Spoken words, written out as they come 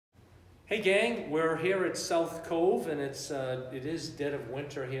Hey gang, we're here at South Cove and it is dead of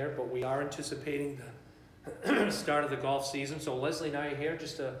winter here, but we are anticipating the start of the golf season. So Leslie and I are here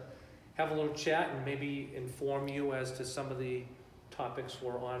just to have a little chat and maybe inform you as to some of the topics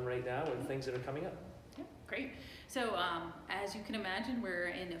we're on right now and things that are coming up. Yeah, great. So as you can imagine,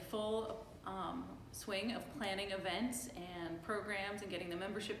 we're in a full swing of planning events and programs and getting the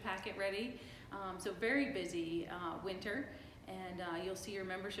membership packet ready. So very busy winter. And you'll see your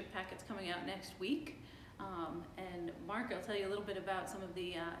membership packets coming out next week. And Mark, I'll tell you a little bit about some of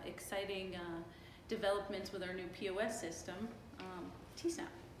the exciting developments with our new POS system, TSNAP.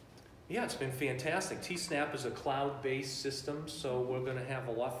 Yeah, it's been fantastic. TSNAP is a cloud-based system, so we're going to have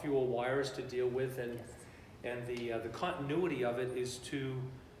a lot fewer wires to deal with, and the continuity of it is to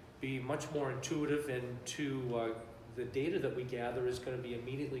be much more intuitive, and to the data that we gather is going to be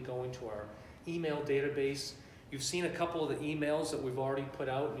immediately going to our email database. You've seen a couple of the emails that we've already put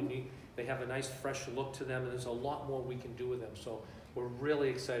out, and they have a nice fresh look to them, and there's a lot more we can do with them. So we're really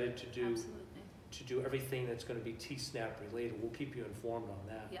excited to do everything that's going to be TSNAP related. We'll keep you informed on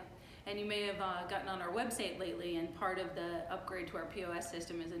that. Yeah, and you may have gotten on our website lately, and part of the upgrade to our POS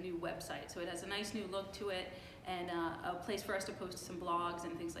system is a new website. So it has a nice new look to it, and a place for us to post some blogs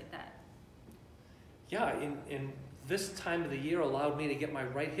and things like that. Yeah, and this time of the year allowed me to get my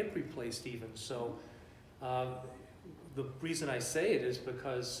right hip replaced even. So the reason I say it is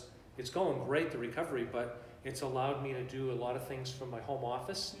because it's going great, the recovery, but it's allowed me to do a lot of things from my home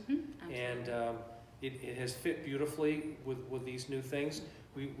office. And it has fit beautifully with these new things.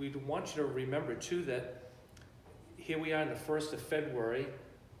 We want you to remember too that here we are in the 1st of February,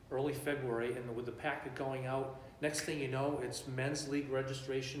 early February, and with the packet going out, next thing you know, it's men's league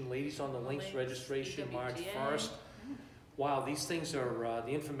registration, ladies on the links registration, March 1st. Wow, these things are,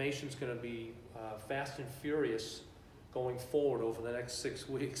 the information's going to be fast and furious going forward over the next 6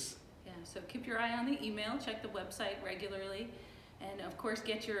 weeks. Yeah, so keep your eye on the email, check the website regularly, and of course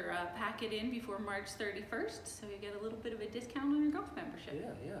get your packet in before March 31st, so you get a little bit of a discount on your golf membership.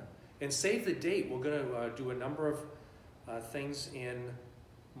 Yeah. And save the date. We're going to do a number of things in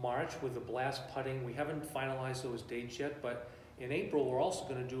March with the blast putting. We haven't finalized those dates yet, but in April we're also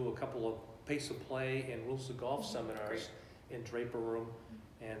going to do a couple of pace of play and rules of golf seminars in Draper Room,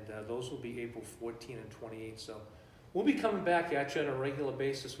 and those will be April 14 and 28. So we'll be coming back at you on a regular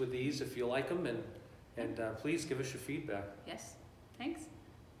basis with these if you like them, and please give us your feedback. Yes, thanks.